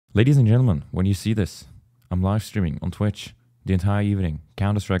Ladies and gentlemen, when you see this, I'm live streaming on Twitch the entire evening,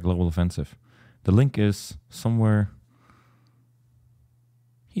 Counter-Strike Global Offensive. The link is somewhere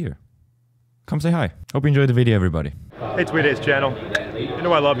here. Come say hi. Hope you enjoyed the video, everybody. Hey, Mrtweeday channel. You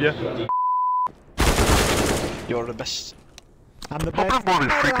know I love you. You're the best. I'm the best. Everybody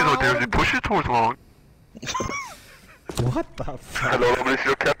freaking out there, they push it towards long. What the fuck? Hello, this is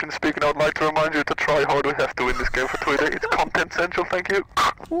your captain speaking. I would like to remind you to try hard. We have to win this game for Twitter. It's content central, thank you.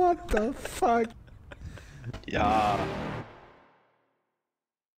 What the fuck? Yeah.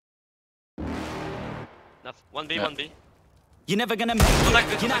 1B, 1B. You're never gonna make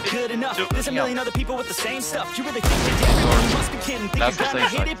it, you're not good enough. There's a million other people with the same stuff. You really think you're different, you must be kidding. Think you're gonna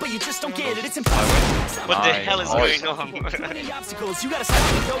hit it, but you just don't get it. It's impossible. What the hell is going on? Too many obstacles, you gotta stop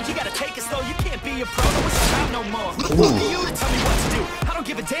it though. You gotta take it slow, you can't be a pro. No, it's time no more. Who the fuck are you to tell me what to do? I don't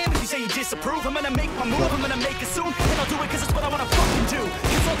give a damn if you say you disapprove. I'm gonna make my move, I'm gonna make it soon. And I'll do it cause it's what I wanna fucking do.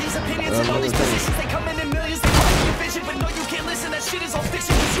 Cause all these opinions and all these positions, they come in millions. They want your vision, but no, you can't listen. That shit is all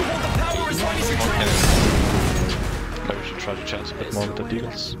fiction. Cause you hold the power as long as you're dreaming. Maybe we should try to chance a bit more with the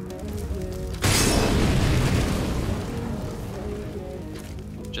deals.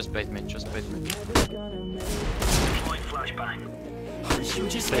 Just bait me, just bait me.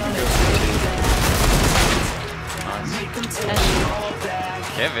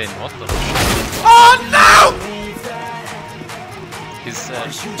 Kevin, what the fuck? Oh no! He's going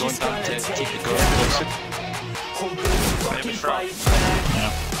down to keep it going. Maybe front.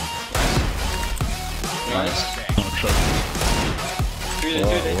 Yeah. Nice. Not sure.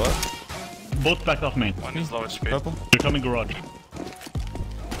 What? Both back off main. One is low HP. Purple? They're coming garage.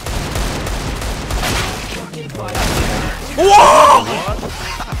 Whoa!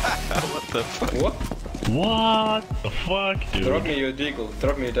 What the fuck? What? What the fuck, dude? Drop me your Deagle.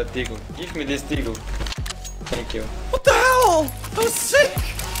 Drop me that Deagle. Give me this Deagle. Thank you. What the hell? That was sick!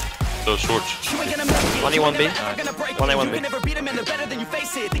 So short. 1A1B. 1A1B.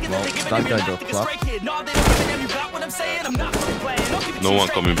 Well, that guy got clapped. No one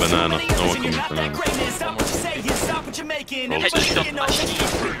coming banana. No one coming banana.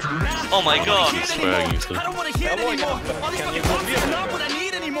 Oh my god. He's swearing. He's like,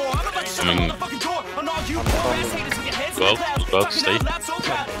 go out, stay.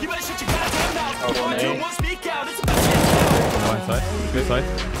 One side. Good side.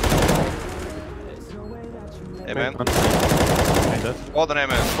 Amen. Ain't that? Squad and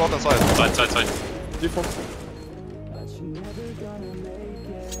amen. Squad and side. Side. Default.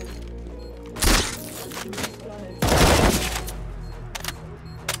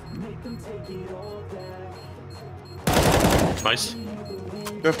 Nice.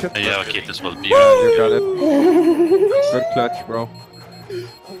 Good kid. And yeah, kit as well. You got it. Good clutch, bro.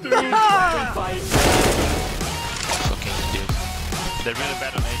 Fucking idiot. They're really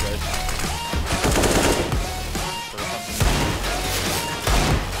bad on A, guys.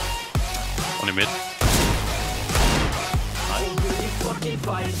 On the mid.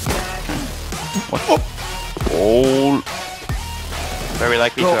 What? Oh. Very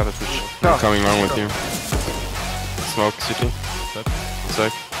likely to have a push. I'm coming around with you. Smoke city.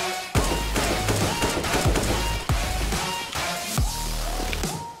 Sec.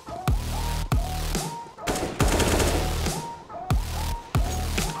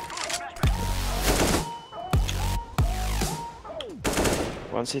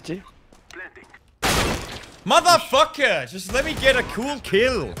 One city. Motherfucker! Just let me get a cool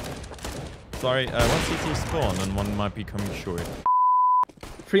kill! Sorry, one CT spawn and one might be coming short.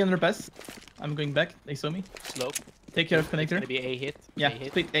 300 best. I'm going back. They saw me. Slope. Take care of connector. Maybe A hit. Yeah, A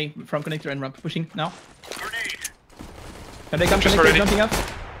hit. split A from connector and ramp. Pushing now. Can they come Just connector already. jumping up?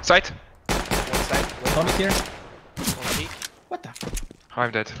 Sight. One side. Bomb is here. One peak. What the?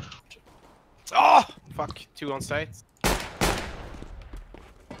 I'm dead. Oh! Fuck. Two on site.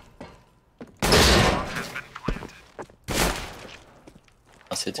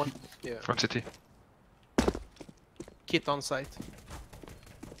 One. Yeah. Front city. Kit on site.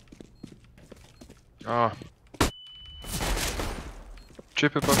 Ah.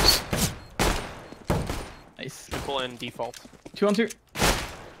 Triple box. Nice. Triple in default. 2 on 2.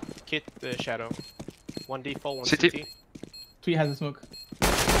 Kit shadow. One default, one City. CT. 3 has a smoke.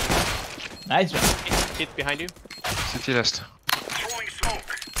 Nice job. Kit behind you. City last.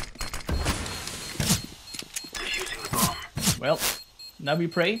 Well, now we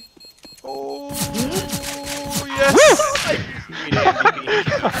pray. Oh yes!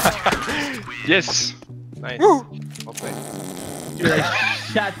 Yes! Nice. Okay. Dude, I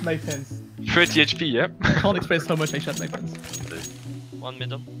shot my fence. 30 HP, yeah? I can't express how much I shot my fence. One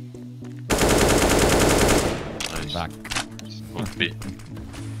middle. Nice. Back. One B.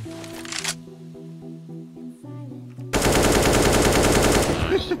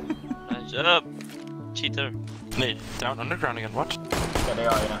 Cheater. Nee, down underground again, what? Yeah, they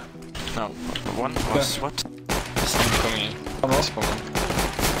are, yeah. No, one was what? This thing coming in. This coming.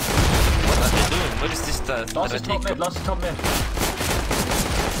 What are they doing? What is this? Last is top mid, last is top mid.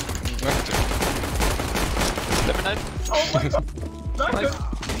 Vector. Let me know. Oh my god! Nice.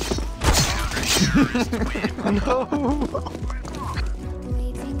 No!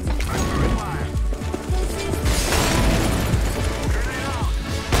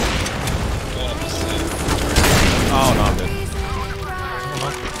 Oh no, I'm dead.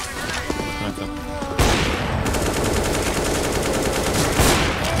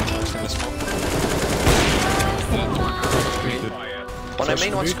 One I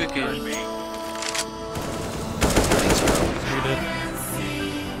main, one squeaky.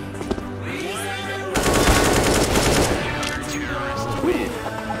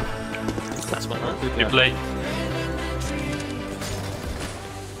 That's one, huh? You play.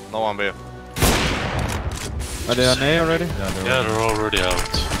 No one B. Are they on A already? Yeah, they're already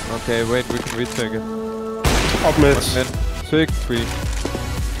out. Okay, wait, we can retake it. Up mid. Mid. 6, 3.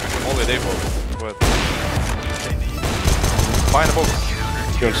 Only they both. Find the box.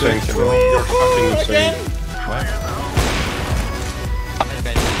 You're insane, Kim. You're fucking insane. What?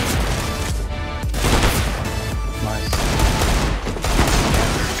 Nice.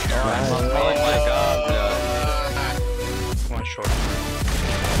 Oh my god, One short.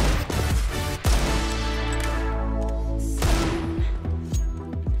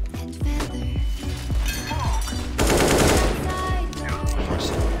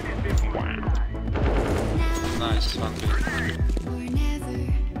 nice, one two.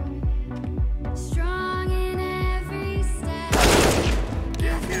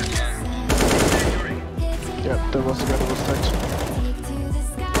 Yeah, there was a guy that was touched.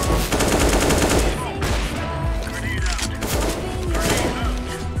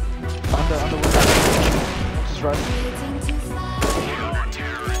 Under one. Just right.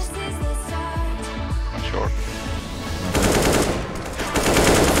 One short.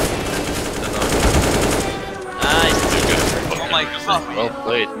 Nice. Oh my god. Well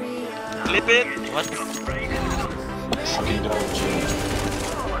played. Flip it. What? Fucking dodge.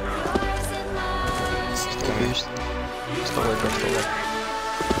 Stay away, stay away.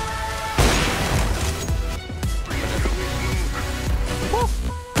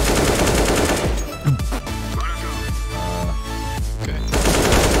 Okay.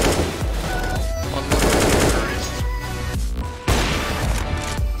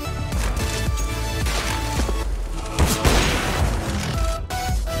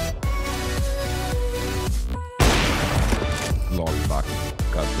 Lol, fuck.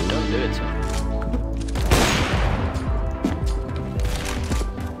 God, Don't do it.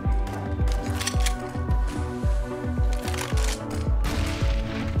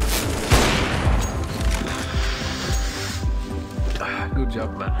 Good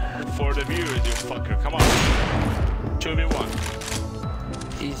job, man. For the viewers, you fucker. Come on. 2v1.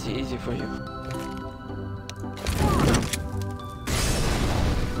 Easy, easy for you.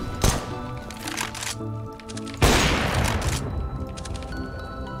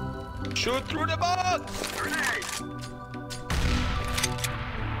 Shoot through the box!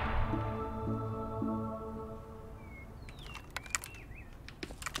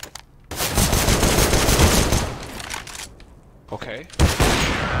 Okay.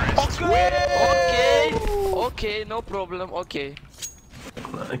 Okay, no problem, okay.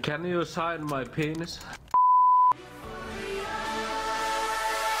 Can you sign my penis?